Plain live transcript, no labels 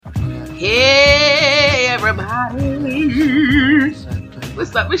Hey everybody,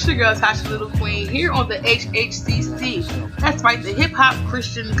 what's up? It's your girl Tasha Little Queen here on the Hhcc. That's right, the Hip Hop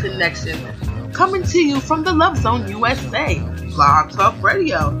Christian Connection, coming to you from the Love Zone USA, Blog Talk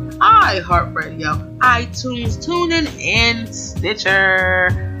Radio, iHeartRadio, iTunes, TuneIn, and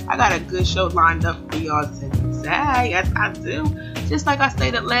Stitcher. I got a good show lined up for y'all today. Yes, I do. Just like I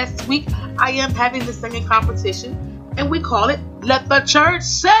stated last week, I am having the singing competition, and we call it Let the Church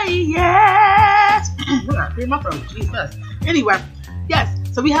Say Yes. I gotta clear my throat, Jesus. Anyway, yes,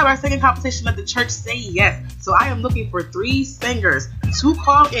 so we have our singing competition, Let the Church Say Yes. So I am looking for 3 singers to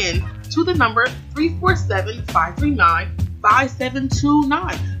call in to the number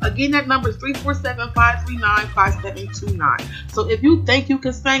 347-539-5729. Again, that number is 347-539-5729. So if you think you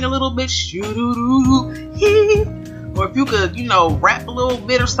can sing a little bit, or if you could, rap a little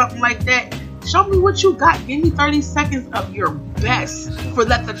bit or something like that, show me what you got. Give me 30 seconds of your best for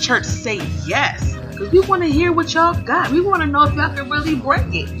Let the Church Say Yes. Because we want to hear what y'all got. We want to know if y'all can really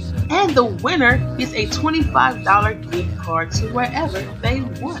bring it. And the winner is a $25 gift card to wherever they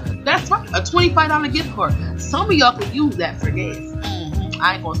want. That's right, a $25 gift card. Some of y'all could use that for gas.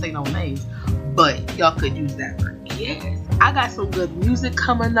 I ain't going to say no names, but y'all could use that for gas. I got some good music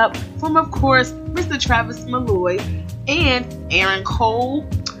coming up from, of course, Mr. Travis Malloy and Aaron Cole.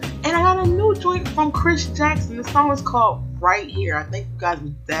 And I got a new joint from Chris Jackson. The song is called Right Here. I think you guys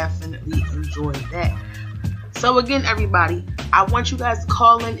would definitely enjoy that. So again, everybody, I want you guys to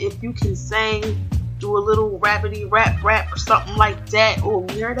call in if you can sing, do a little rapidy rap or something like that. Oh,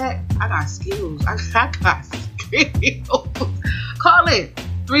 you hear that? I got skills. I got skills. Call in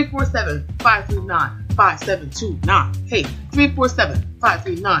 347-539-5729. Hey,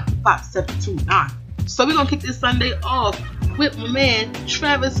 347-539-5729. So we're going to kick this Sunday off with my man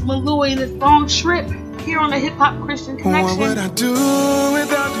Travis Malloy and his long trip here on the Hip Hop Christian Connection. What would I do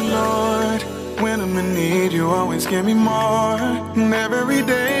without you, Lord? When I'm in need, you always give me more. And every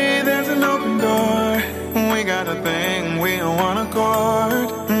day there's an open door. We got a thing, we don't want to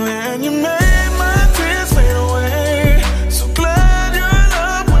court. And you made my tears fade away. So glad your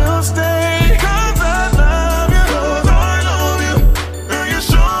love will stay. 'Cause I love you, and you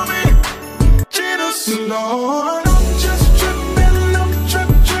show me Jesus, Lord.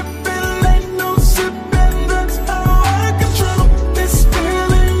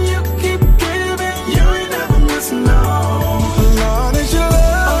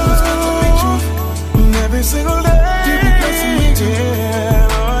 Single day, you be blessing me, dear.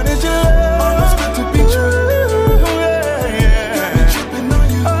 Lord, it's your love, it's good to be true. Yeah. Got me tripping on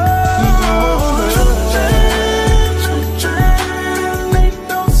you. True, ain't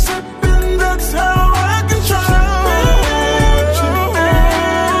no sipping, that's how I control.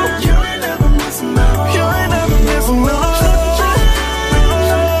 You ain't never missing out. You ain't never missing out.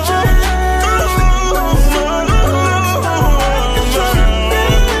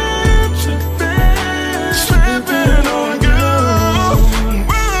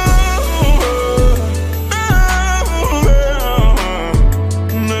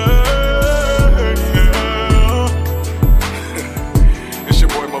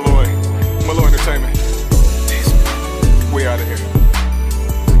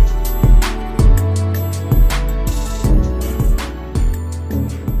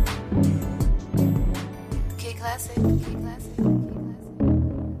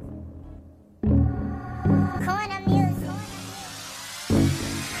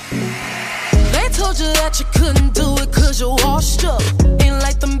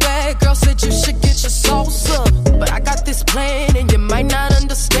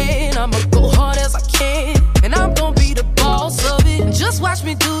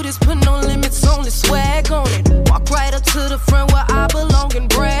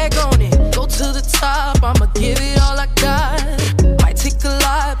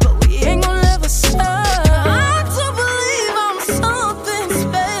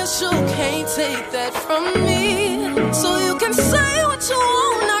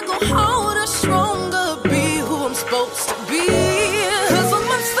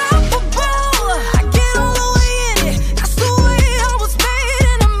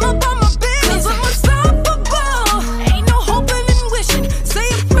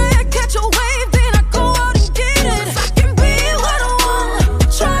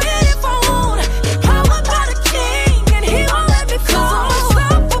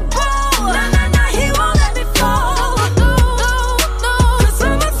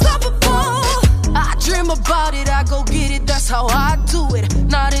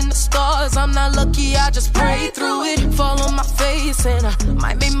 And I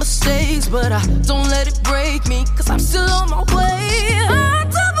might make mistakes, but I don't let it break me, 'cause I'm still on my way. I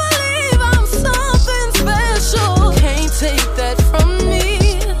do believe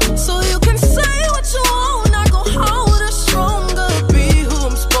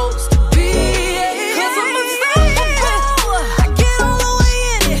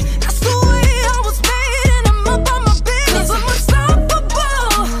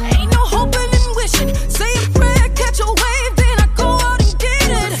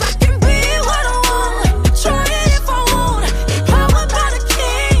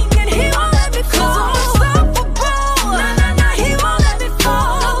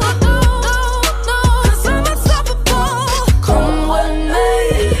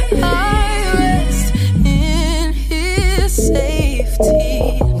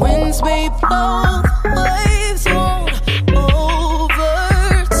winds may blow, waves won't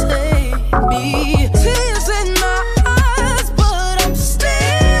overtake me. Tears in my eyes, but I'm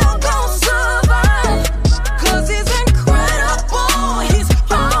still gonna survive. 'Cause he's incredible, he's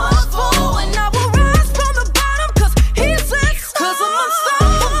powerful, and I will rise from the bottom 'cause he's inside. 'Cause I'm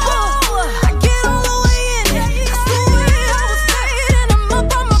unstoppable, I get all the way in it. That's the way I was made, and I'm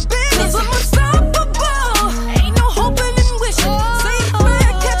up on my business. 'Cause I'm unstoppable, ain't no hoping and wishing. Say it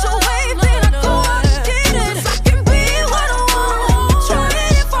back, catch a wave, then I go out and get it. 'Cause I can be what I want, try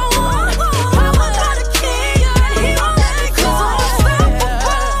it if I want. Power got a king, and he won't let me go. 'Cause I'm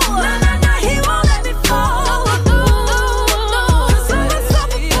unstoppable, nah, nah, nah, he won't let me fall. 'Cause I'm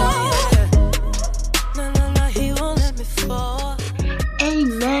unstoppable, nah, nah, nah, he won't let me fall.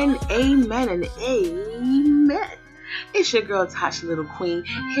 Amen, amen, and amen. It's your girl Tasha Little Queen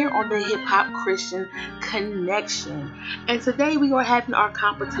here on the Hip Hop Christian Connection. And today we are having our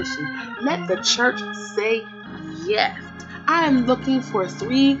competition. Let the church say yes. I am looking for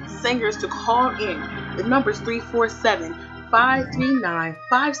 3 singers to call in. The number is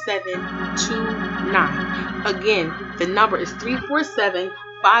 347-539-5729. Again, the number is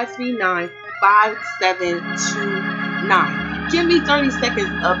 347-539-5729. Give me 30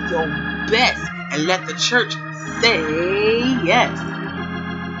 seconds of your best and let the church say yes.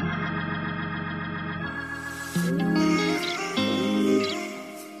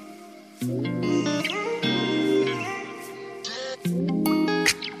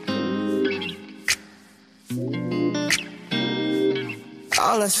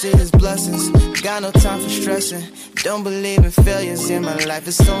 All I see is blessings, got no time for stressing. Don't believe in failures in my life,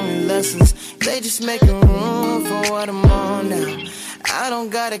 it's only lessons. They just making room for what I'm on now. I don't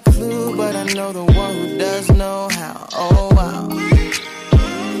got a clue, but I know the one who does know how. Oh wow,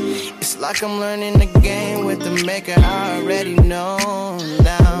 it's like I'm learning the game with the maker I already know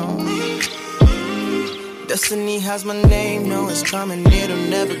now. Destiny has my name, know it's coming, it'll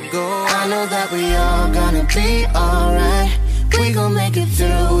never go. I know that we all gonna be alright. We gon' make it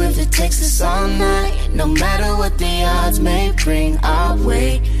through if it takes us all night. No matter what the odds may bring our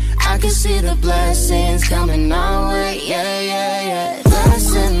way, I can see the blessings coming our way. Yeah, yeah, yeah.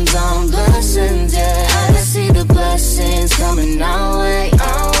 Blessings on blessings, yeah. I can see the blessings coming our way.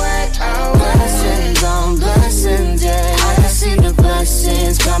 Our way, our way. Blessings on blessings, yeah. I can see the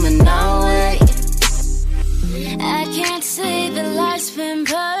blessings coming our way. I can't say that life's been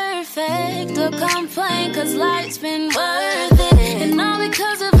perfect or complain, 'cause life's been worth it. And all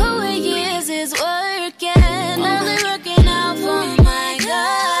because of who he is working, really working out for my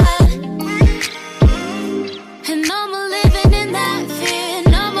God. And no more living in that fear,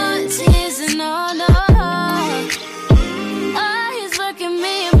 no more tears and no. Oh, he's working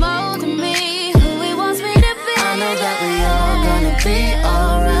me and molding me who he wants me to be. I know that we all gonna be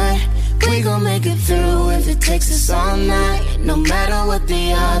alright. We gon' make it through if it takes us all night. No matter what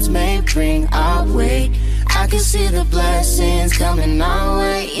the odds may bring our way, I can see the blessings coming our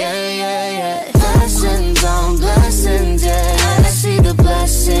way. Yeah, yeah, yeah. Blessings on blessings, yeah. I can see the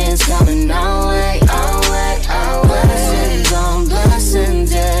blessings coming our way. Our way, our way. Blessings on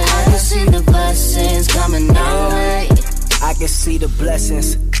blessings, yeah. I can see the blessings coming our way. I can see the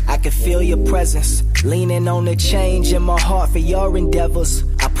blessings, I can feel your presence, leaning on the change in my heart for your endeavors.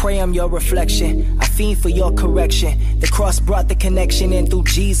 I pray I'm your reflection, I fiend for your correction. The cross brought the connection, and through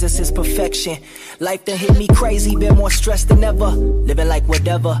Jesus is perfection. Life done hit me crazy, been more stressed than ever. Living like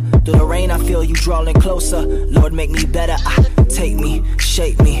whatever, through the rain I feel you drawing closer. Lord, make me better, take me,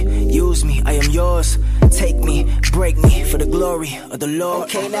 shape me, use me, I am yours. Take me, break me for the glory of the Lord.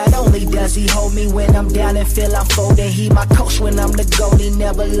 Okay, not only does he hold me when I'm down and feel I'm folding, he my coach when I'm the goalie,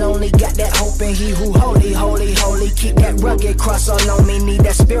 never lonely. Got that hope in he who holy, holy, holy. Keep that rugged cross all on me, need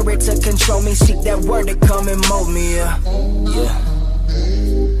that spirit to control me. Seek that word to come and mold me, yeah.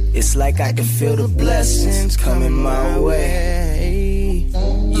 It's like I can feel the blessings coming my way.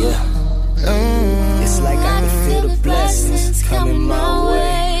 Yeah. It's like I can feel the blessings coming my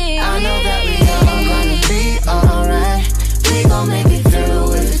way. I know that we all gonna be alright. We gon' make it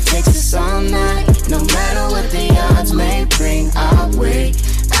through if it takes us all night. No matter what the odds may bring our way,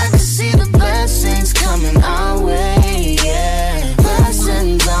 I can see the blessings coming our way. Yeah.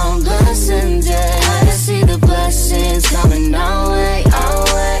 Blessings on blessings, yeah. I can see the blessings coming our way. Our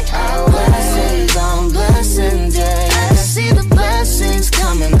way, our way. Blessings on blessings, yeah. I can see the blessings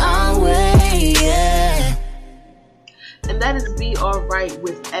coming our way. Yeah. And that is Be Alright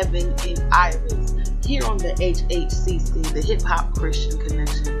with Evan and Iris here on the Hhcc, the Hip Hop Christian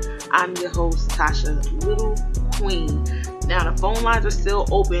Connection. I'm your host, Tasha Little Queen. Now, the phone lines are still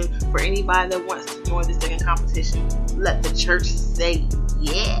open for anybody that wants to join the second competition. Let the church say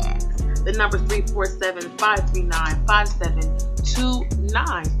yeah. The number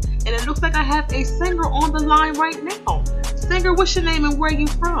 347-539-5729. And it looks like I have a singer on the line right now. Singer, what's your name and where are you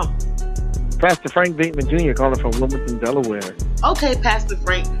from? Pastor Frank Bateman Jr. calling from Wilmington, Delaware. Okay, Pastor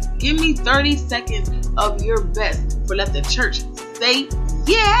Frank, give me 30 seconds of your best for Let the Church Say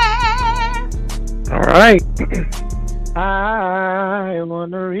Yeah. All right. I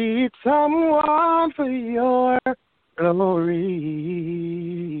want to reach someone for your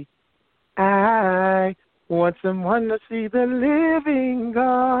glory. I want someone to see the living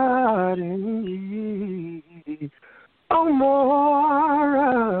God in me. Oh,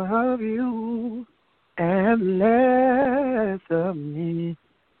 more of you and less of me.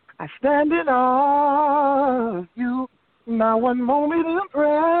 I stand in awe of you. Not one moment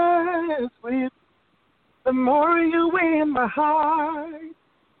impressed with. The more you in my heart,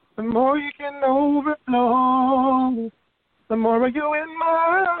 the more you can overflow. The more you in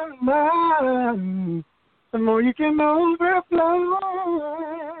my mind, the more you can overflow.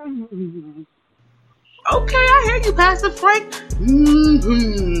 Okay, I hear you, Pastor Frank.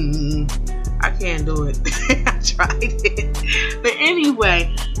 I can't do it. I tried it. But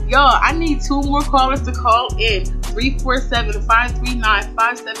anyway, y'all, I need 2 more callers to call in.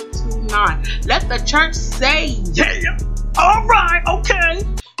 347-539-5729. Let the church say yeah. All right, okay.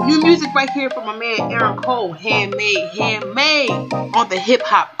 New music right here from my man Aaron Cole. Handmade on the Hip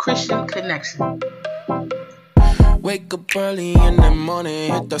Hop Christian Connection. Wake up early in the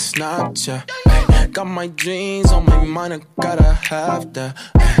morning, hit the Snapchat. Got my dreams on my mind, I gotta have that.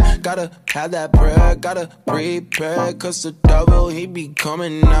 Gotta have that bread, gotta prepare. Cause the devil, he be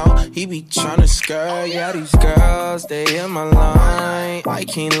coming out, he be tryna scare. Yeah, these girls, they in my line. I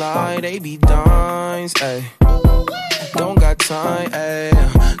can't lie, they be dimes, ayy. Don't got time, ayy.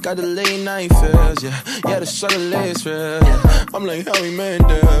 Got the late night feels, yeah. Yeah, the struggle is real, yeah. I'm like Harry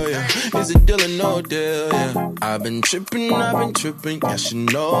Mandel, yeah. Is it deal or no deal, yeah. I've been tripping, yeah, she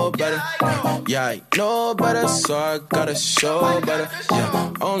know better. Yeah, I know better, so I gotta show better.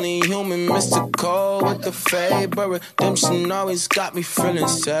 Yeah, only human mystical with the fade, but redemption always got me feeling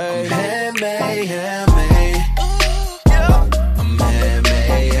safe. Handmade, handmade. I'm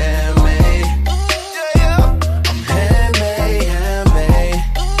handmade, handmade.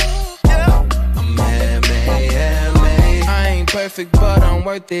 Perfect, but I'm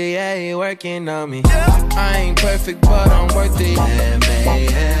worth it, yeah, you working on me. I ain't perfect, but I'm worth it.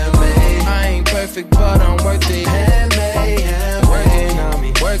 Handmade, handmade. I ain't perfect, but I'm worth it. Handmade, handmade. Working on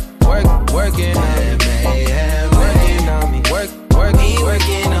me, working on me. Handmade, handmade. Working on me,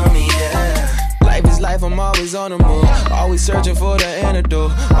 working on me, yeah. Life is life, I'm always on the move. Always searching for the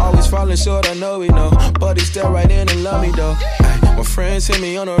antidote. Always falling short, I know we know. But he's still right in and love me though. My friends hit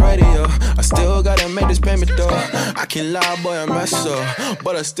me on the radio. I still gotta make this payment though. I can't lie, boy, I mess up,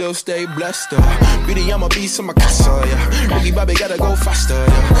 but I still stay blessed though. Beauty, I'm a beast in my casa, yeah. Ricky Bobby gotta go faster,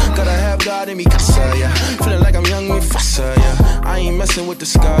 yeah. Gotta have God in me casa, yeah. Feeling like I'm young and faster, yeah. I ain't messing with the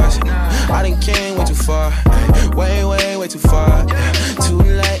scars. I done came way too far, way too far, yeah. Too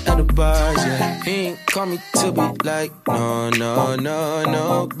late at the bars, yeah. He ain't call me to be like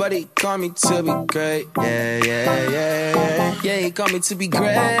no, but he call me to be great, yeah. Yeah, he call me to be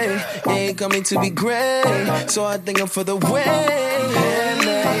great. Yeah, he call me to be great. So I thank him for the way.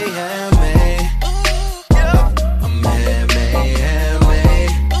 Handmade, handmade. I'm handmade,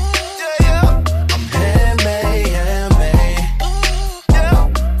 handmade. I'm handmade, handmade.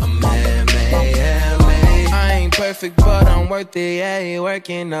 I'm handmade, handmade. I ain't perfect, but I'm worth it. Yeah, he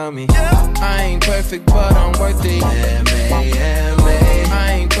working on me. I ain't perfect, but I'm worth it. Handmade, handmade.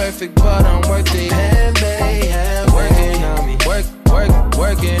 I ain't perfect, but I'm worth it. Handmade, handmade. Working on me,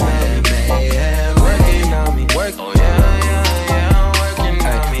 working on me, working on me, working on me.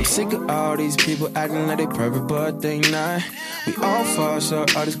 I'm sick of all these people acting like they perfect, but they not. We all fall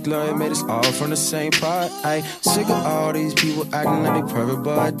short, all this glory made us all from the same pot. Sick of all these people acting like they perfect,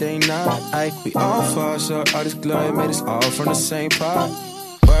 but they not. We all fall short, all this glory made us all from the same pot.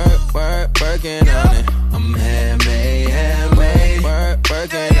 Working on it. I'm handmade, handmade.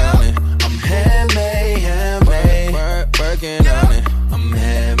 Working on it. I'm handmade, handmade. Working on it. I'm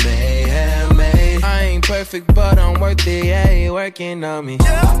handmade, handmade. I ain't perfect, but I'm worth it. Yeah, you working on me.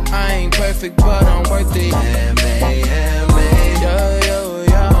 I ain't perfect, but I'm worth it. Handmade, handmade. Yo,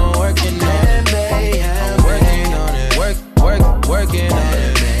 I'm working on it. I'm working on it. Working on it.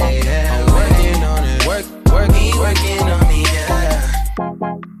 I'm working on it. Working on me, yeah.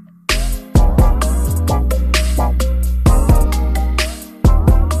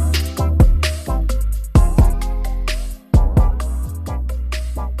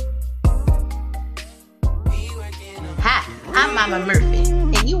 Hi, I'm Mama Murphy,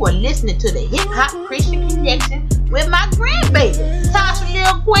 and you You are listening to the Hip Hop Christian Connection with my grandbaby, Tasha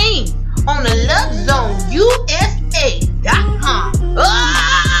Lil Queen, on the LoveZoneUSA.com.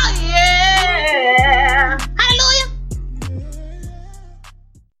 Oh, yeah.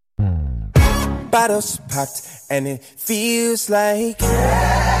 Hallelujah. Bottles popped and it feels like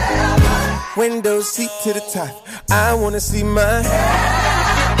window seat to the top. I wanna see my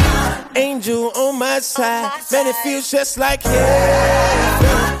angel on my side. Man, it feels just like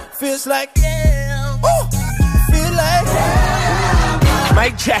feels like ooh, feel like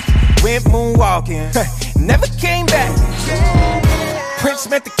Mike Jack went moonwalking, never came back. Prince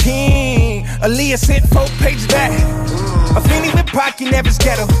met the king, Aaliyah sent 4 pages back. A Feeny with Pocky Never's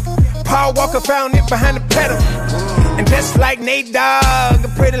ghetto. Paul Walker found it behind the pedal. And just like Nate Dogg, I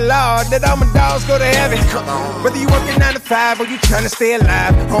pray the Lord that all my dogs go to heaven. Whether you working 9 to 5 or you trying to stay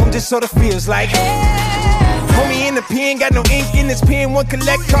alive, home just sorta feels like. Homie in the pen, got no ink in his pen, one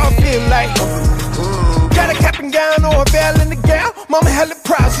collect all feel like. Got a cap and gown or a veil in the gown. Mama hella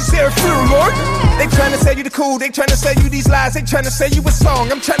proud, she said her funeral, Lord. They tryna sell you the cool, they tryna sell you these lies, they tryna sell you a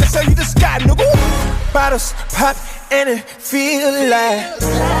song. I'm tryna sell you the sky, nigga. Bottles pop and it feel like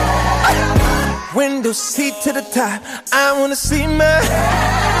window seat to the top. I wanna see my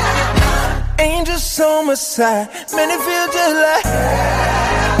angels on my side. Man, it feel just like,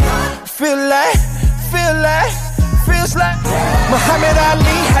 feels like Muhammad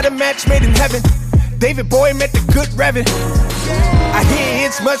Ali had a match made in heaven. David Bowie met the good Reverend. I hear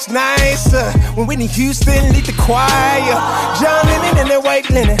it's much nicer when Whitney Houston lead the choir. John Lennon in their white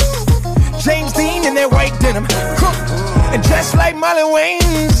linen, James Dean in their white denim. And just like Marlon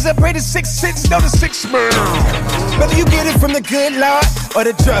Wayans, I pray the 6'6", know the 6 man. Whether you get it from the good Lord or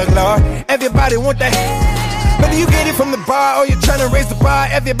the drug Lord, everybody want that. Whether you get it from the bar or you're trying to raise the bar,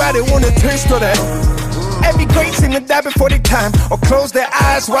 everybody want a taste of that. Every great seem to die before their time, or close their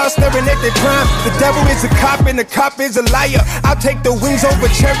eyes while staring at their prime. The devil is a cop and the cop is a liar. I'll take the wings over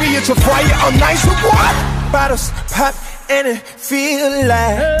chariots of fire. I'm nice with what? Bottles pop and it feel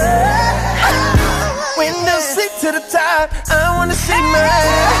like window seat to the top. I wanna see my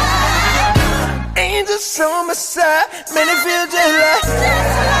angels on my side. Man, it feel just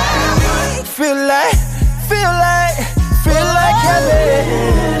like, feel like heaven.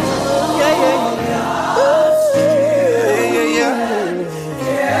 Yeah.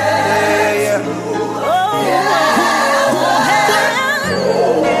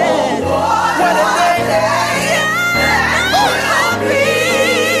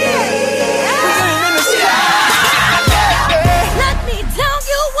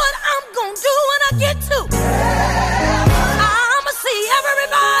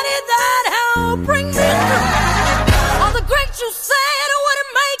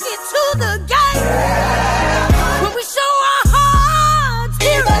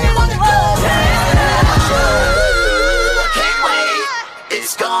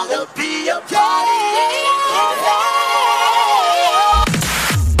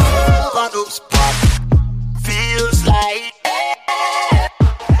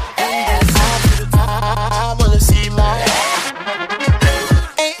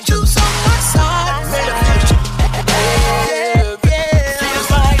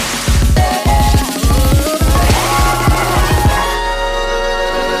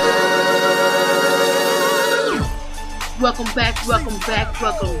 Welcome back.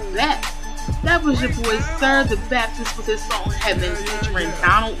 That was your boy Sir the Baptist with his song Heaven, featuring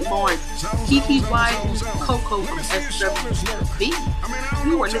Donald Lawrence, Kiki White, and Coco from SWB.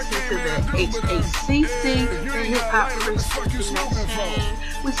 You are listening to the Hhcc, the Hip Hop Christian Connection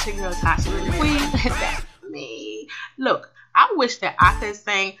with your girl Tasha the Queen. That's me. Look, I wish that I could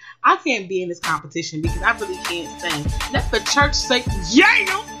sing. I can't be in this competition because I really can't sing. Let the church say yeah.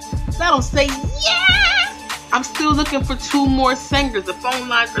 Let them say yeah. I'm still looking for 2 more singers. The phone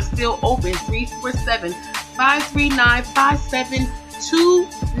lines are still open.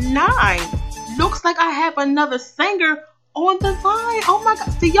 347-539-5729. Looks like I have another singer on the line. Oh my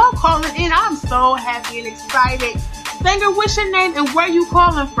God. See, y'all calling in. I'm so happy and excited. Singer, what's your name and where you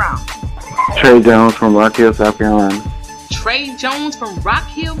calling from? Trey Jones from Rock Hill, South Carolina. Trey Jones from Rock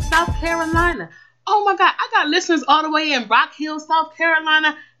Hill, South Carolina. Oh my God. I got listeners all the way in Rock Hill, South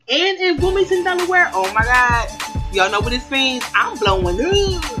Carolina. And in Wilmington, Delaware. Oh my God. Y'all know what this means? I'm blowing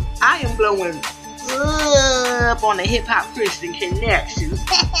up. I am blowing up on the Hip Hop Christian Connection.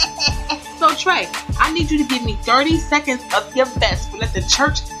 So Trey, I need you to give me 30 seconds of your best. Let the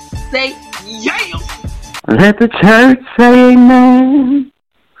church say yeah. Let the church say amen.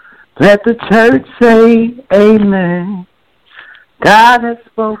 Let the church say amen. God has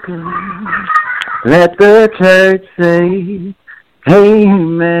spoken. Let the church say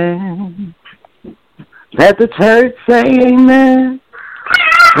Amen. Let the church say amen.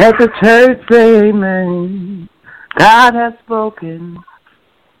 Let the church say amen. God has spoken.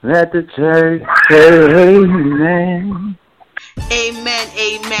 Let the church say amen. Amen,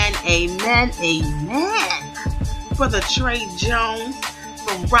 amen, amen, amen. Brother Trey Jones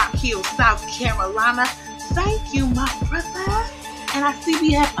from Rock Hill, South Carolina. Thank you, my brother. And I see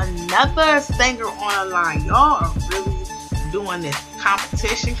we have another singer on the line. Y'all are really doing this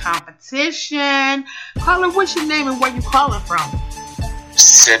competition. Caller, what's your name and where you calling from?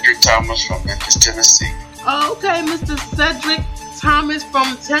 Cedric Thomas from Memphis, Tennessee. Okay, Mr. Cedric Thomas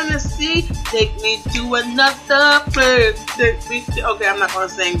from Tennessee. Take me to another place. Okay, I'm not going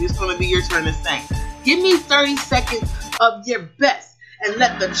to sing. It's going to be your turn to sing. Give me 30 seconds of your best and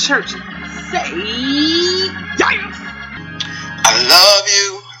let the church say yes. I love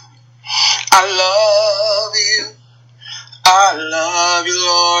you. I love you. I love you,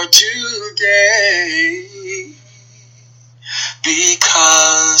 Lord, today.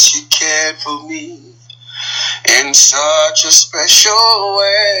 Because you cared for me in such a special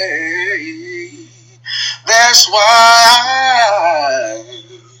way. That's why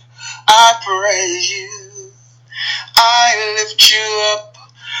I praise you. I lift you up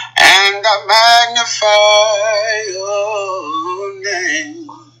and I magnify your name.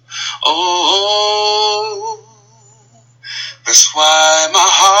 Oh, that's why my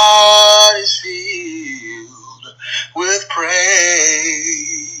heart is filled with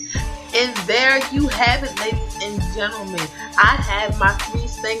praise. And there you have it, ladies and gentlemen. I have my 3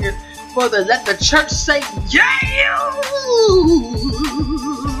 singers for the Let the Church Say Yeah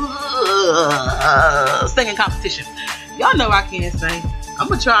singing competition. Y'all know I can't sing. I'm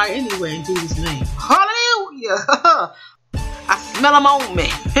going to try anyway and do this name. Hallelujah. I smell them on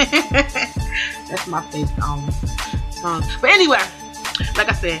me. That's my favorite song. But anyway, like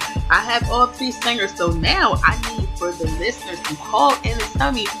I said, I have all 3 singers. So now I need for the listeners to call in and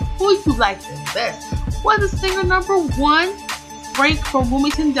tell me who you like the best. Was it singer number 1, Frank from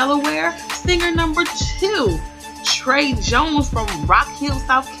Wilmington, Delaware? Singer number 2, Trey Jones from Rock Hill,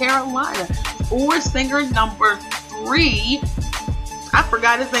 South Carolina? Or singer number 3, I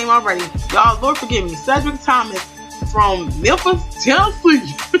forgot his name already. Y'all, Lord forgive me. Cedric Thomas from Memphis,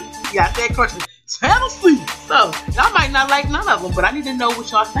 Tennessee. Yeah, I said correctly. Tennessee. So, y'all might not like none of them, but I need to know what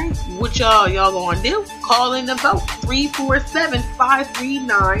y'all think. What y'all gonna do? Call in the vote.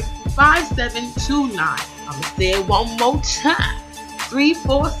 347-539-5729. I'm gonna say it one more time.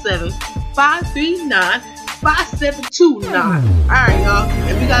 347-539-5729. Alright, y'all.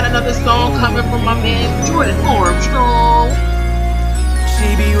 And we got another song coming from my man Jordan Armstrong.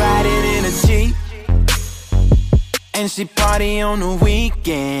 She be riding in a Jeep, and she party on the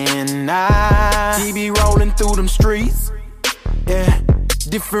weekend. She be rolling through them streets. Yeah,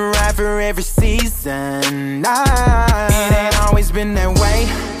 different ride for every season. It ain't always been that way.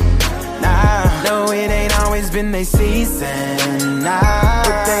 No, it ain't always been their season.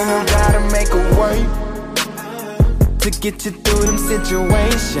 But they know gotta make a work to get you through them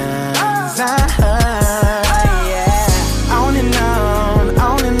situations. Yeah, on and on,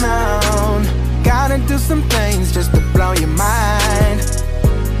 on and on. Gotta do some things just to blow your mind.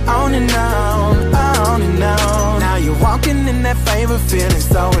 On and on, on and on. Now you're walking in that favor, feeling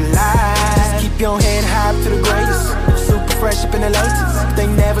so alive. Just keep your head high to the greatest. Super fresh up in the latest. They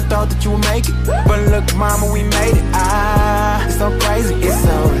never thought that you would make it, but look, mama, we made it. It's so crazy, it's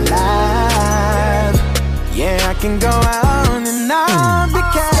so alive. Yeah, I can go on and on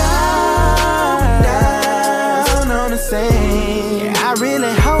because down on the scene. Yeah, I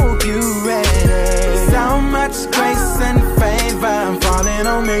really hope you ready. So much grace and favor falling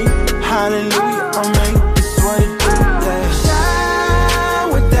on me. Hallelujah on me. It's what it do. Yeah.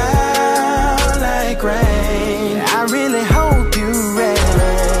 Shower down like rain. I really hope you ready.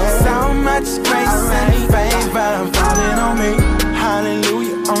 So much grace and favor falling on me.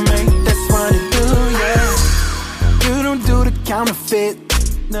 Hallelujah on me. That's what it do. Yeah. You don't do the counterfeit.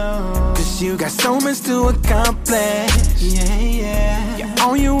 No, cause you got so much to accomplish. Yeah, yeah. You're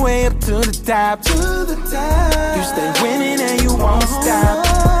on your way up to the top. To the top. You stay winning and you won't stop.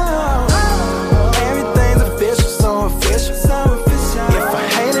 Everything's official, so official. If I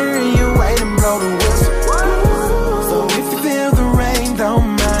hate it in your way, then blow the whistle. So if you feel the rain, don't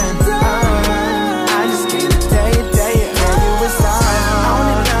mind. I just came to tell you, tell you it's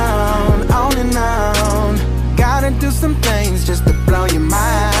on and on. Gotta do some things just to blow your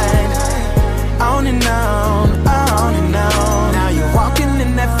mind. On and on, on and on. Now you're walking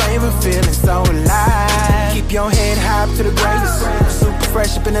in that favor, feeling so alive. Keep your head high to the greatest. Super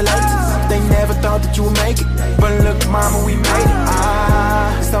fresh up in the latest. They never thought that you would make it, but look, mama, we made it.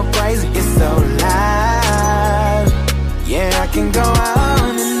 It's so crazy, it's so loud. Yeah, I can go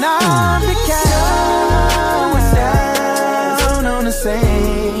on and on because we're down on the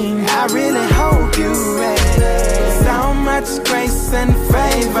scene. I really hope you're ready. So much grace and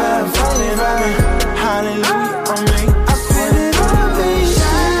favor falling on me. Hallelujah on me. I feel it on me.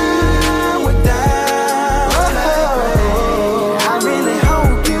 Shower down like rain. I really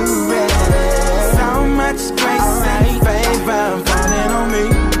hope you're ready. So much grace and favor falling on me.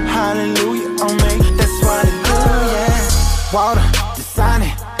 Hallelujah on me. That's what it do, yeah. Water, the sun,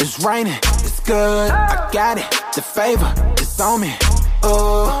 it's raining, it's good. I got it, the favor, it's on me.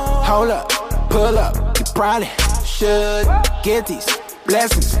 Oh, hold up, pull up, you probably should get these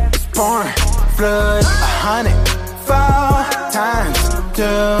blessings. It's pouring, flood, 104 times to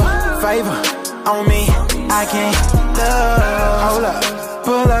favor on me. I can't love. Hold up,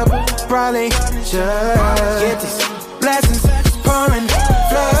 pull up, probably should get these blessings. It's pouring,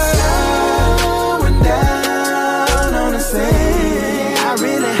 flood, going down on the scene. I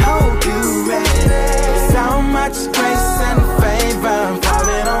really hope you ready. So much grace and favor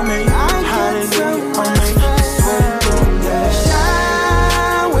falling on me. Hallelujah on me.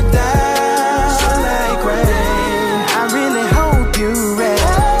 Shower down like rain. I really hope you ready.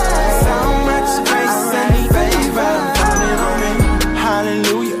 So much grace and favor falling on me.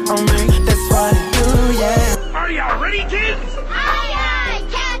 Hallelujah on me. That's what it do, yeah. Are y'all ready, kids? Aye, aye,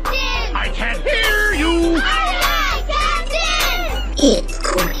 Captain! I can't hear you. Aye, aye, Captain! It's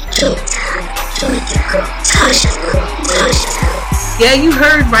Corey Joe time. Join your girl Tasha. Yeah, you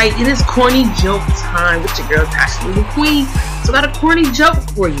heard right. It is corny joke time with your girl Tasha Little Queen. So I got a corny joke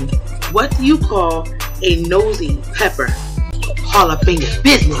for you. What do you call a nosy pepper all up in your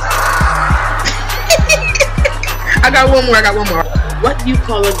business? I got one more. What do you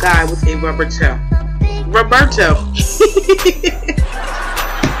call a guy with a rubber toe? Roberto.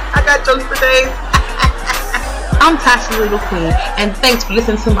 I got jokes for days. I'm Tasha Little Queen, and thanks for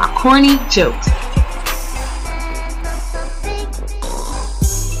listening to my corny jokes.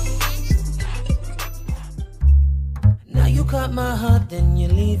 Now you caught my heart, then you're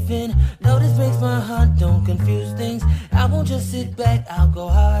leaving. No, this breaks my heart, don't confuse things. I won't just sit back, I'll go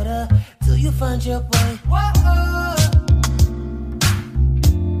harder till you find your way. Whoa.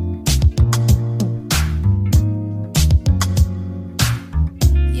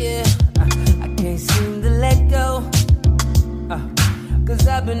 Yeah, I can't seem to let go. Cause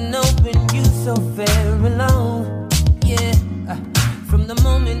I've been open you so very long. Yeah, from the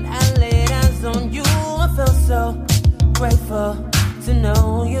moment I laid eyes on you, I felt so grateful to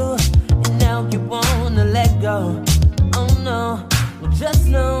know you. And now you wanna let go. Oh no, well just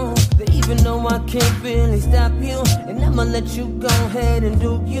know that even though I can't really stop you, and I'ma let you go ahead and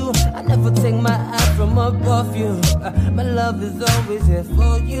do you, I never take my eye from up off you. My love is always here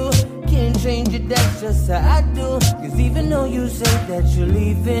for you. Can't change it, that's just how I do. Cause even though you say that you're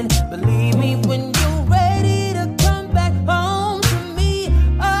leaving, believe me when you're ready to come back home to me.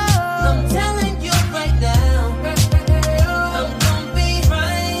 Oh, I'm telling you right now, I'm gonna be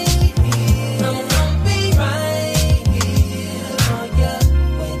right here. I'm gonna be right here for you.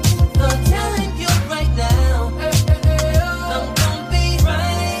 I'm telling you right now, I'm gonna be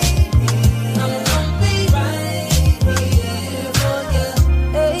right here. I'm gonna be right here for you.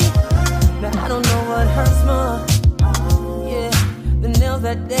 Hey. Now I don't know what hurts more, yeah, the nails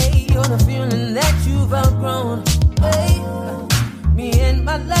that day or the feeling that you've outgrown. Hey, me and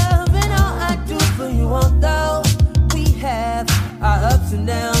my love and all I do for you, although we have our ups and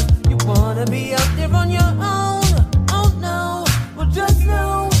downs, you wanna be out there on your own. Oh no, well just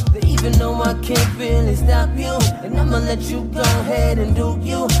know that even though I can't really stop you, and I'ma let you go ahead and do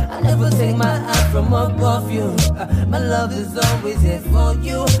you, I never take my eye from up off you. My love is always here for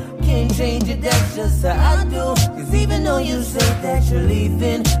you. Can't change it, that's just how I do. Cause even though you say that you're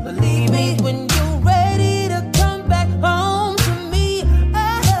leaving, believe me when you're ready to come back home to me.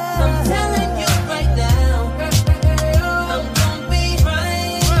 I'm telling you right now, I'm gonna be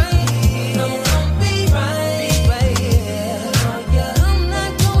right here. I'm gonna be right here for you. I'm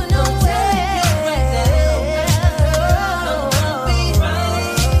not going nowhere right now. I'm gonna be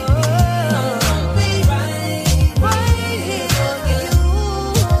right here. I'm gonna be right here for you.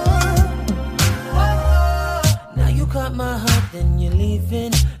 Now you caught my heart, then you're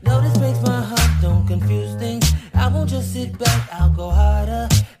leaving. No, this breaks my heart,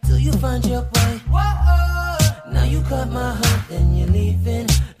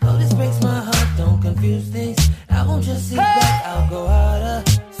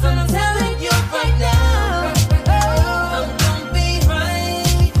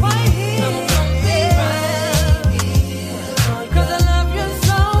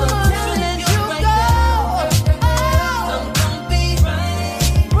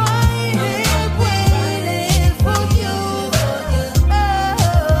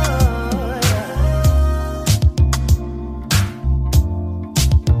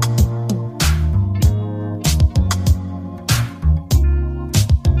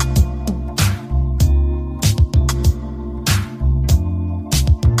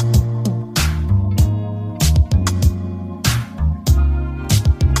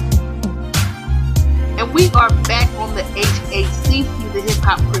 And we are back on the Hhcc, the Hip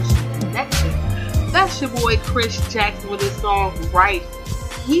Hop Christian Connection. That's your boy Chris Jackson with his song Right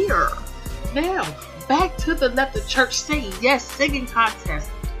Here. Now, back to the Let the Church Say Yes singing contest.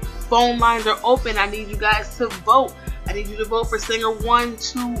 Phone lines are open. I need you guys to vote. I need you to vote for singer 1,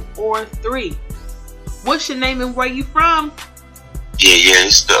 2, or 3. What's your name and where you from? Yeah,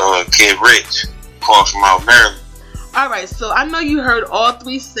 it's the Kid Rich, calling from out Maryland. Alright, so I know you heard all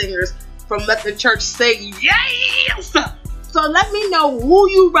 3 singers from Let the Church Say Yes! So let me know who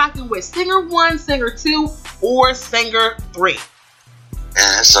you rocking with, singer 1, singer 2, or singer 3. Man,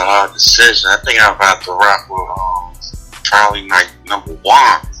 it's a hard decision. I think I'm about to rock with probably like number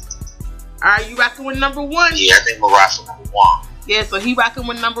 1. Alright, you rocking with number 1? Yeah, I think we'll rock with number 1. Yeah, so he rocking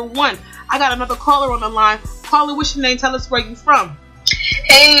with number 1. I got another caller on the line. Caller, what's your name? Tell us where you from.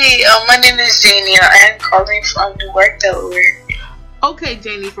 Hey, my name is Janie. I am calling from Newark, Delaware. Okay,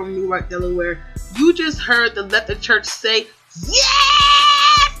 Janie from Newark, Delaware. You just heard the Let the Church Say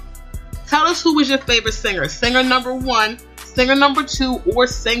Yes! Tell us who was your favorite singer. Singer number 1, singer number 2, or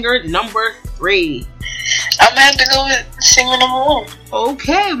singer number 3. I'm gonna have to go with singer number 1.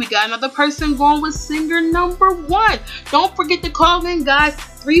 Okay, we got another person going with singer number 1. Don't forget to call in, guys.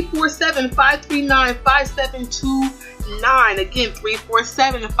 347-539-5729. Again,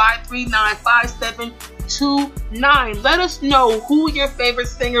 347-539-5729. Let us know who your favorite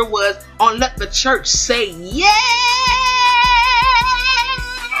singer was on Let the Church Say Yeah!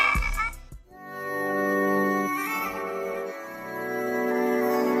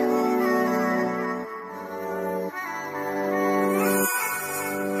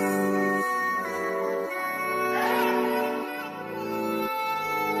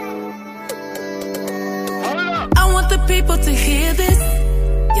 People to hear this.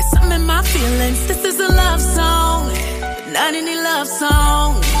 Yes, I'm in my feelings. This is a love song, but not any love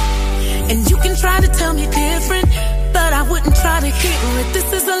song. And you can try to tell me different, but I wouldn't try to hear it.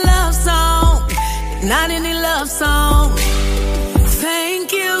 This is a love song, but not any love song.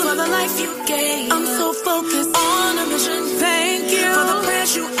 Thank you for the life you gave. I'm so focused on a mission. Thank you for the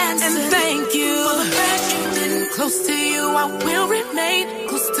prayers you answered. And thank you for the prayers you did. Close to you, I will remain.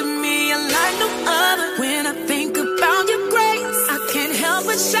 Close to me, like no other. When I think about your grace, I can't help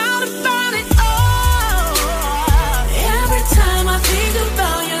but shout about it. Oh, every time I think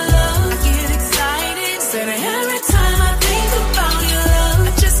about your love, I get excited. Said every time I think about your love, I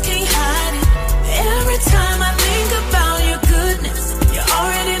just can't hide it. Every time I think about your goodness, you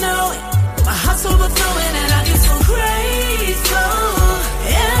already know it. My heart's overflowing and I get so grateful.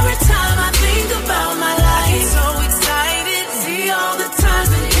 Every time I think about my life, I get so excited. See all the times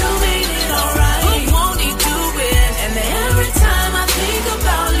that you made it alright. But won't he do it? And every time I think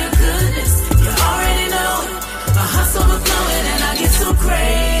about your goodness, you already know it. My heart's overflowing and I get so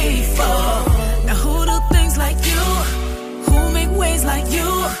grateful. Now who do things like you? Who make ways like you?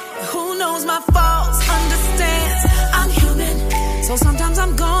 Who knows my faults, understands I'm human, so sometimes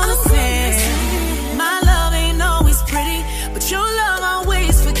I'm gonna sin. My love ain't always pretty, but your love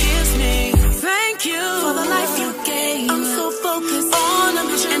always forgives me. Thank you for the life you gave. I'm so focused on a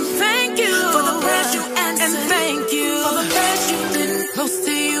mission. And thank you for the prayers you answered. And thank you for the prayers you did. Close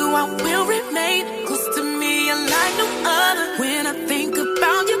to you, I will remain. Close to me, like no other. When I think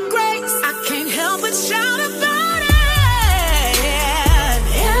about your grace, I can't help but shout about it.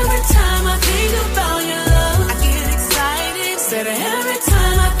 Every time I think about your love, I get excited. Said every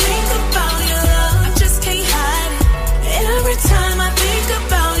time I think about your love, I just can't hide it. Every time I think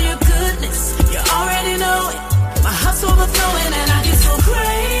about your goodness, you already know it. My heart's overflowing and I get so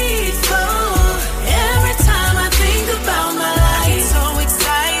grateful. Every time I think about my life, I get so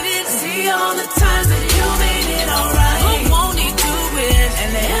excited. See all the times that you made it alright. But won't he do it?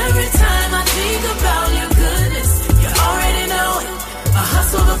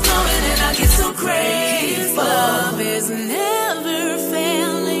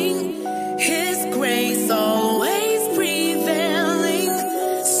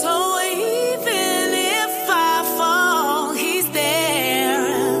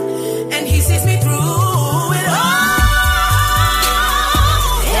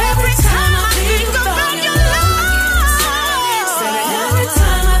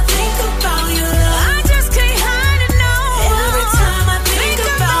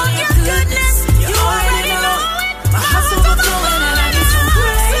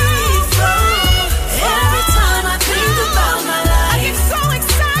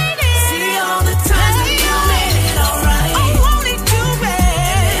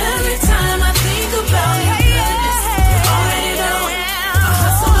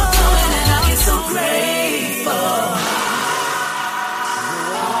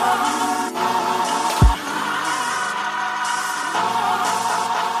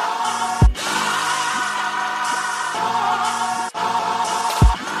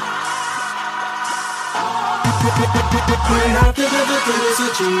 When I think of the goodness of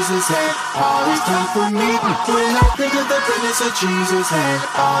Jesus and all He's done for me. When I think of the goodness of Jesus and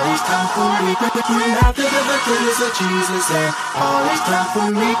all He's done for me. When I think of the goodness of Jesus and all He's done for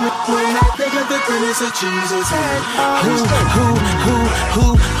me. When I think of the goodness of Jesus and all He's done for me.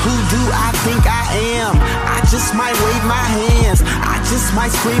 Who do I think I am? I just might wave my hands, I just might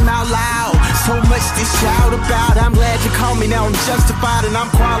scream out loud. So much to shout about. I'm glad you called me, now I'm justified and I'm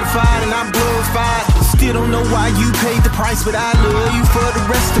qualified and I'm glorified. Still don't know why you paid the price, but I love you for the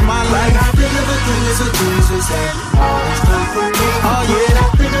rest of my life. I think of the goodness of Jesus and all He's done for me. Oh yeah, I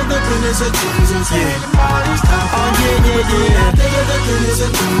think of the goodness of Jesus and all He's done for me. Yeah. I think of the goodness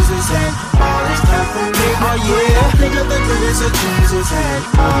of Jesus and all He's done for me. Oh yeah, I think of the goodness of Jesus and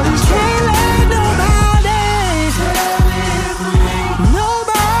all He's done for me. Can't let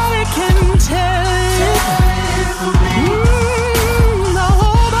nobody can tell it.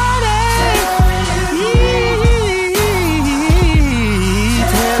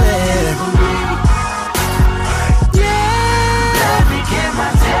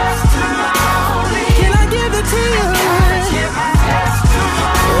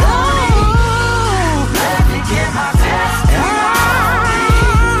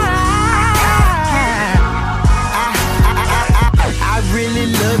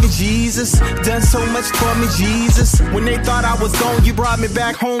 Jesus, done so much for me, Jesus. When they thought I was gone, you brought me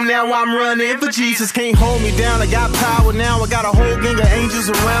back home. Now I'm running for Jesus. Can't hold me down, I got power now. I got a whole gang of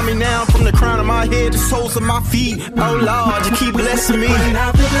angels around me now. From the crown of my head to the soles of my feet. Oh Lord, you keep blessing me. When I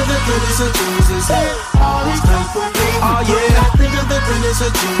think of the goodness of Jesus and all He's done for me. Oh yeah. When I think of the goodness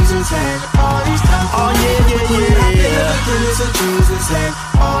of Jesus and all He's done for me. Oh yeah. When I think of the goodness of Jesus and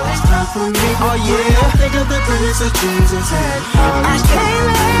all He's done for me. Oh yeah. When I think of the goodness of Jesus and all He's done for me. I can't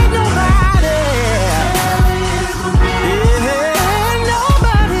let nobody.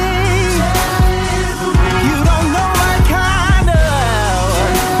 You don't know what kind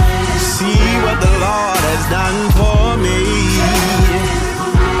of see what the Lord has done for me.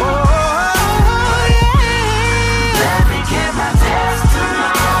 Oh yeah. Let me give my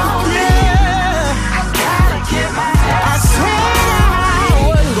testimony. Yeah. I gotta give my testimony. I said I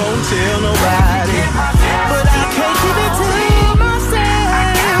wasn't gonna tell nobody, but I can't keep it to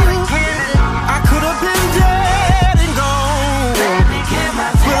myself. I could have been dead and gone, but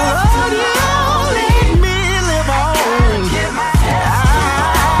Lord, you let me live on. I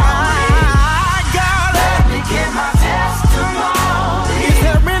gotta give my testimony. Is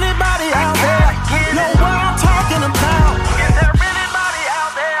there anybody out there know what I'm talking about? Is there anybody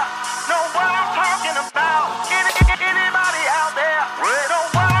out there know what I'm talking about? Anybody out there know what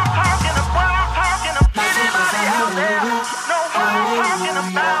I'm talking about? Anybody out there know what I'm talking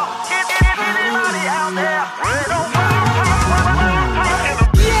about? Anybody out there know what I'm talking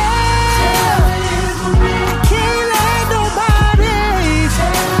about? Yeah, can't let nobody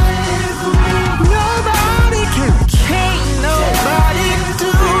do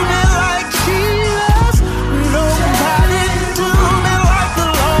me like Jesus. Nobody do me like the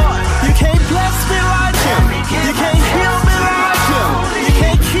Lord. You can't bless me like Him. You can't heal me like Him. You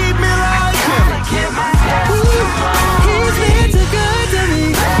can't keep me like Him. He's been too good to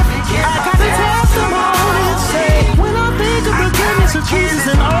me. I got a testimony to say when I think of the goodness of Jesus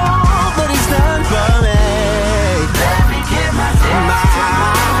and all that He's done for me. My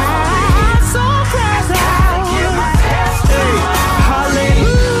soul cries out, hey,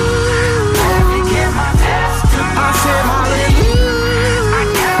 hallelujah. I said hallelujah. I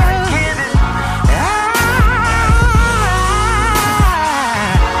gotta give it.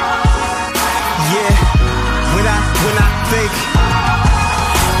 Yeah, when I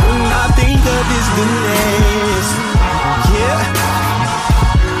think of His goodness, yeah.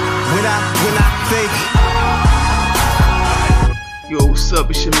 When I think. Yo, what's up?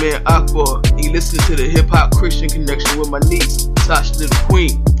 It's your man Akbar. You listen to the Hip Hop Christian Connection with my niece, Tasha the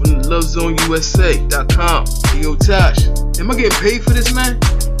Queen, from the LoveZoneUSA.com. Hey, yo, Tash, am I getting paid for this, man?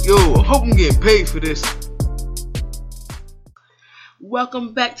 Yo, I hope I'm getting paid for this.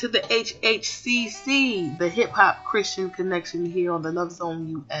 Welcome back to the Hhcc, the Hip Hop Christian Connection here on the Love Zone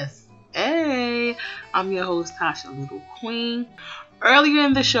USA. I'm your host, Tasha Little Queen. Earlier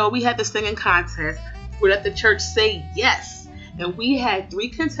in the show, we had the singing contest where Let the Church Say Yes. And we had 3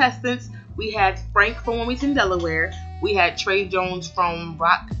 contestants. We had Frank from Wilmington, Delaware. We had Trey Jones from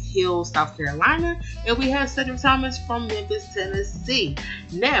Rock Hill, South Carolina. And we had Cedric Thomas from Memphis, Tennessee.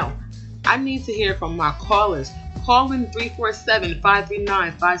 Now, I need to hear from my callers. Call in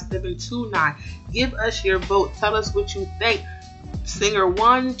 347-539-5729. Give us your vote. Tell us what you think. Singer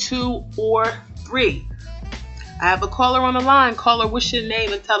 1, 2, or 3. I have a caller on the line. Caller, what's your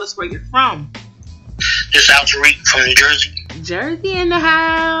name and tell us where you're from? This Al Tariq from New Jersey. Jersey in the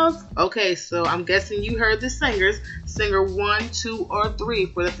house. Okay, so I'm guessing you heard the singers. Singer 1, 2, or 3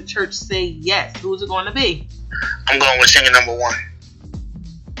 for Let the Church Say Yes. Who's it going to be? I'm going with singer number 1.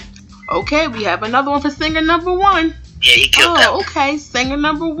 Okay, we have another one for singer number 1. Yeah, he killed that one. Okay, singer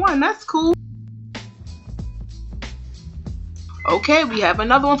number 1. That's cool. Okay, we have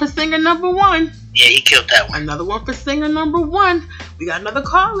another one for singer number 1. Yeah, he killed that one. Another one for singer number 1. We got another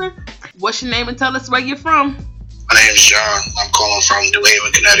caller. What's your name and tell us where you're from? My name's John. I'm calling from New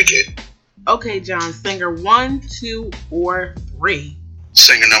Haven, Connecticut. Okay, John. Singer 1, 2, or 3?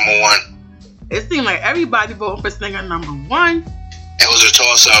 Singer number 1. It seemed like everybody voting for singer number 1. It was a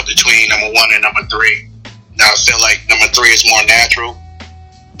toss-up between number 1 and number 3. Now I feel like number 3 is more natural,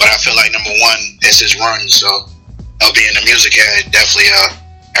 but I feel like number 1 is his run. So being a music head, definitely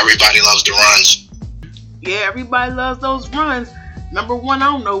everybody loves the runs. Yeah, everybody loves those runs. Number 1, I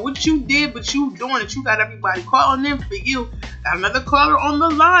don't know what you did, but you doing it. You got everybody calling in for you. Got another caller on the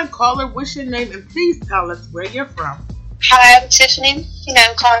line. Caller, what's your name? And please tell us where you're from. Hi, I'm Tiffany.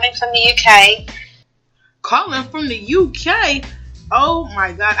 I'm calling from the UK. Calling from the UK? Oh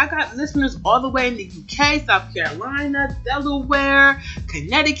my God, I got listeners all the way in the UK, South Carolina, Delaware,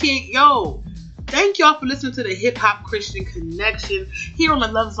 Connecticut. Yo, thank y'all for listening to the Hip Hop Christian Connection here on the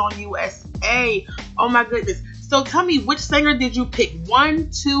Love Zone USA. Oh my goodness. So tell me, which singer did you pick? 1,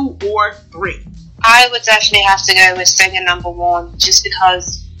 2, or 3? I would definitely have to go with singer number 1, just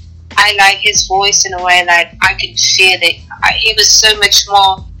because I like his voice in a way that I could feel it. He was so much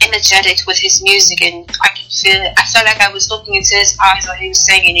more energetic with his music, and I could feel it. I felt like I was looking into his eyes while he was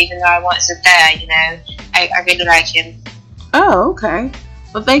singing, even though I wasn't there, I really like him. Oh, okay.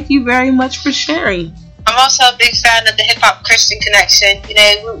 Well, thank you very much for sharing. I'm also a big fan of the Hip Hop Christian Connection.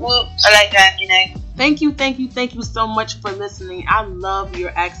 I like that, Thank you so much for listening. I love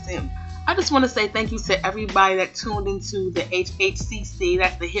your accent. I just want to say thank you to everybody that tuned into the Hhcc.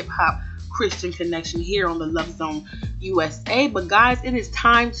 That's the Hip Hop Christian Connection here on the Love Zone USA. But guys, it is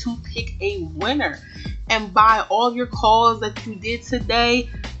time to pick a winner. And by all of your calls that you did today,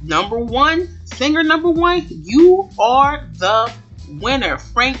 singer number 1, you are the winner.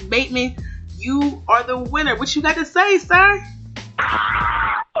 Frank Bateman, you are the winner. What you got to say, sir?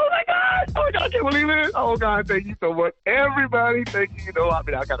 Oh my God, I can't believe it. Oh God, thank you so much. Everybody, thank you. I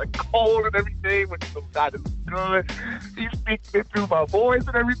got a cold and everything, but God is good. He's speaking it through my voice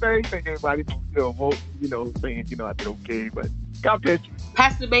and everything. Thank everybody for voting, saying, I did okay, but God bless you.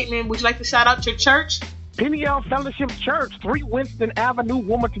 Pastor Bateman, would you like to shout out your church? Peniel Fellowship Church, 3 Winston Avenue,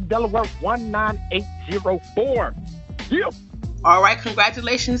 Wilmington, Delaware, 19804. Yeah. All right,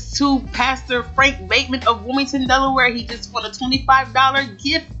 congratulations to Pastor Frank Bateman of Wilmington, Delaware. He just won a $25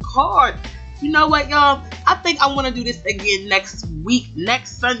 gift card. You know what, y'all? I think I want to do this again next week.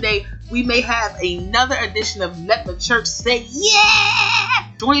 Next Sunday, we may have another edition of Let the Church Say Yeah!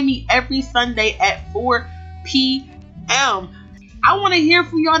 Join me every Sunday at 4 p.m. I want to hear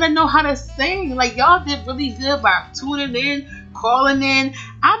from y'all that know how to sing. Like, y'all did really good by tuning in, calling in.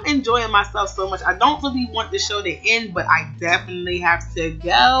 I'm enjoying myself so much. I don't really want the show to end, but I definitely have to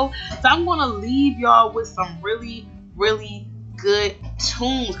go. So I'm going to leave y'all with some really, really good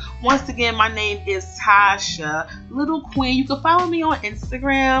tunes. Once again, my name is Tasha, Little Queen. You can follow me on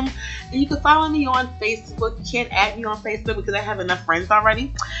Instagram, and you can follow me on Facebook. You can't add me on Facebook because I have enough friends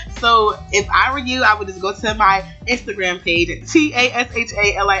already. So if I were you, I would just go to my Instagram page at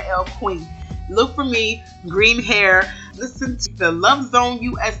TASHALIL Queen. Look for me, green hair. Listen to the Love Zone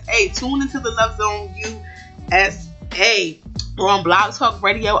USA. Tune into the Love Zone USA. We're on Blog Talk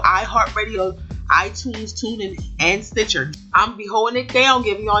Radio, iHeartRadio, iTunes, TuneIn, and Stitcher. I'm be holding it down,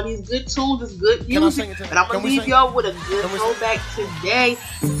 giving y'all these good tunes, this good music, but I'm going to leave y'all with a good throwback today.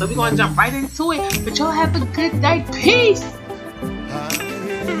 So we're going to jump right into it. But y'all have a good day. Peace.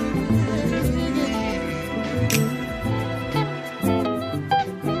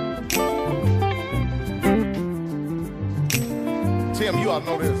 Tim, you ought to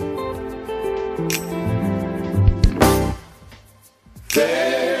know this.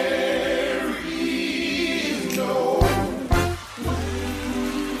 There is no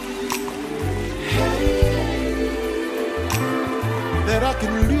that I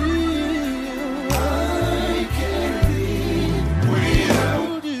can live. I can live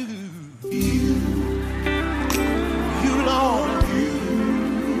without you. You, Lord, you.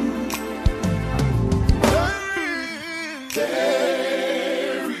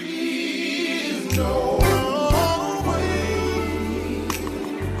 There is no way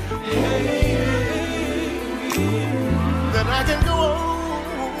that I can go on.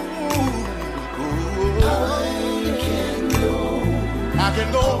 I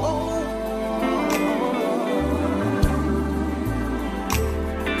can go on.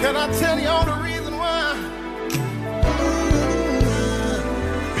 Can I tell you all the reason why?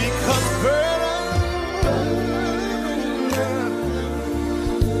 Because burdens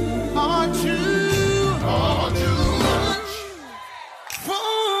are too much for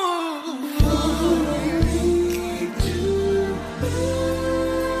me to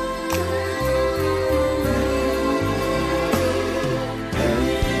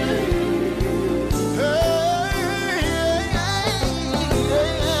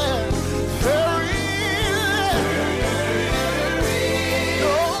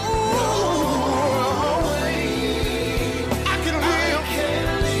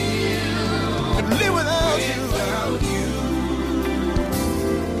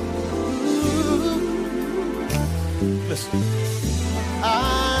listen.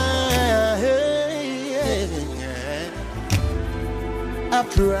 I've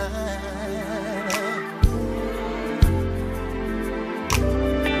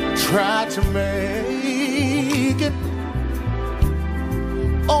tried to make it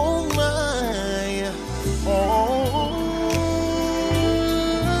on my own.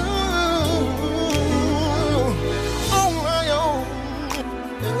 On my own.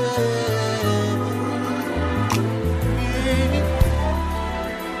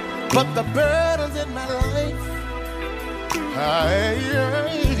 But the burdens in my life,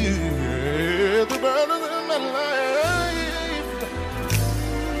 the burdens in my life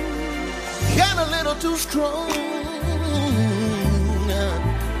got a little too strong.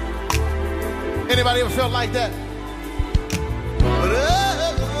 Anybody ever felt like that?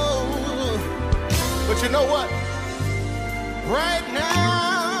 But you know what? Right now,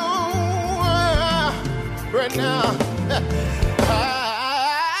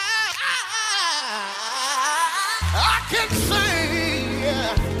 I can say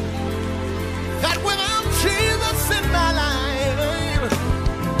that without Jesus in my life,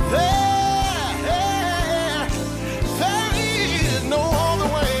 there is no other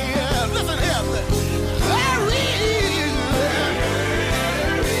way. Listen here. There is.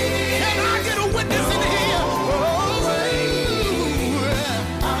 Can I get a witness in here?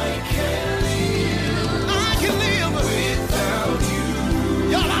 I can live without you.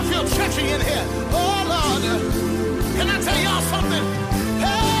 Y'all, I feel churchy in here. Oh, Lord. Can I tell y'all something?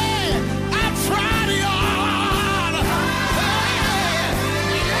 Hey, I tried y'all.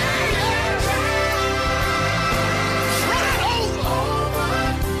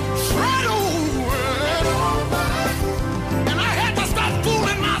 Tried over. And I had to stop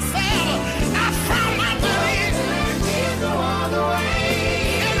fooling myself. I found my way. No other way.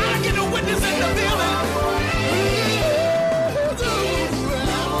 And I get a witness in the building.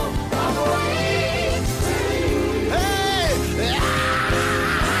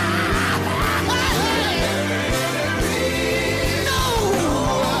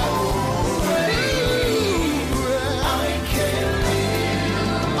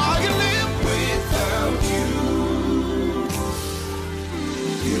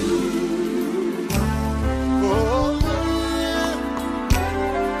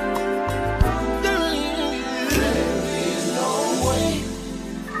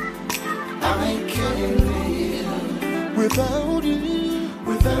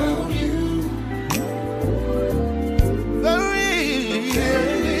 Without you, there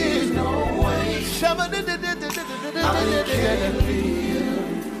is no way. I can't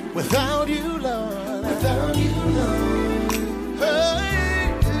live without you, Lord. Without you, Lord.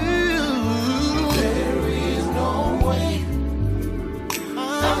 Hey, there is no way. I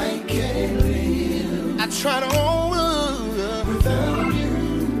can't live. I try to without you.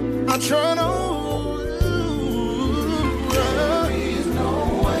 I try to.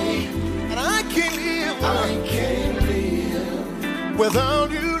 Without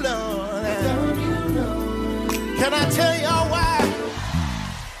you, Lord. Can I tell y'all why?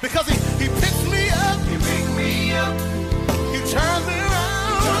 Because he picks me up. He picks me up. He turns me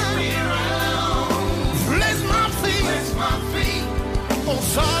around. Place my feet on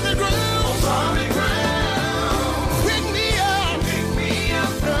solid ground. Pick me up.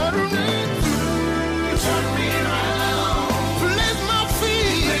 You turn me around. Place my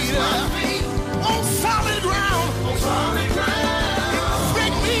feet on solid ground.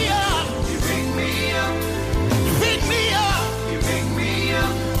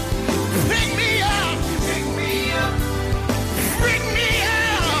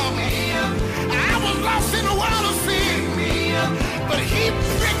 But he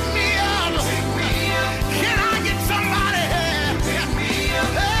picked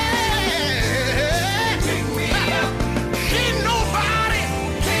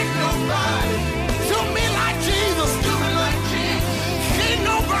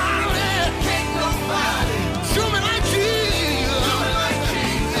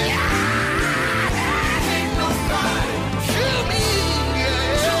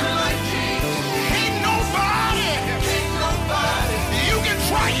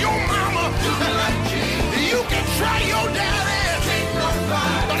your mama. You can try your daddy.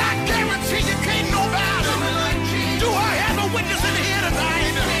 But I guarantee you can't nobody. Do I have a witness in here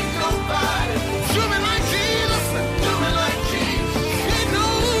tonight? Do me like Jesus. Do me like Jesus.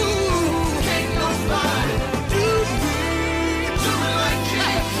 Can't nobody. Do me like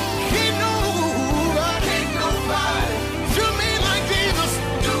Jesus. Can't nobody. Do me like Jesus.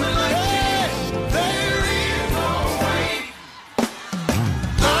 Do me like Jesus. There is no way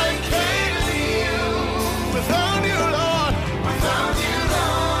I can live without you, Lord. Without you,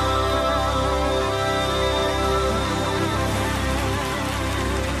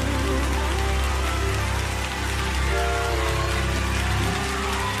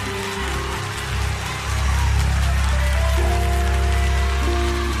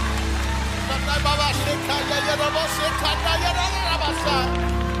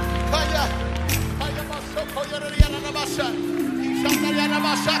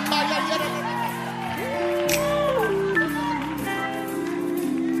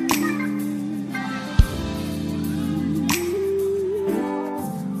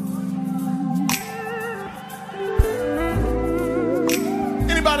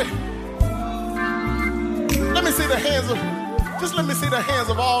 anybody? Let me see the hands of, just let me see the hands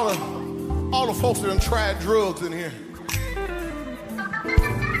of all the folks that done tried drugs in here.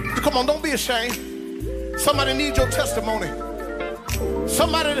 Come on, don't be ashamed. Somebody needs your testimony.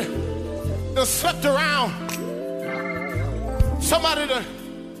 Somebody that slept around. Somebody that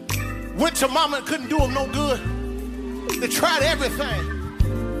went to mama and couldn't do them no good. They tried everything.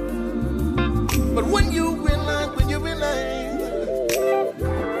 But when you realize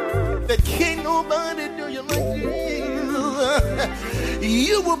that can't nobody do you like Jesus,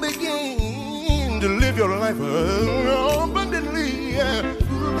 you will begin to live your life abundantly.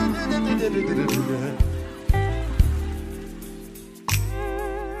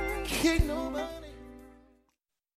 Can't nobody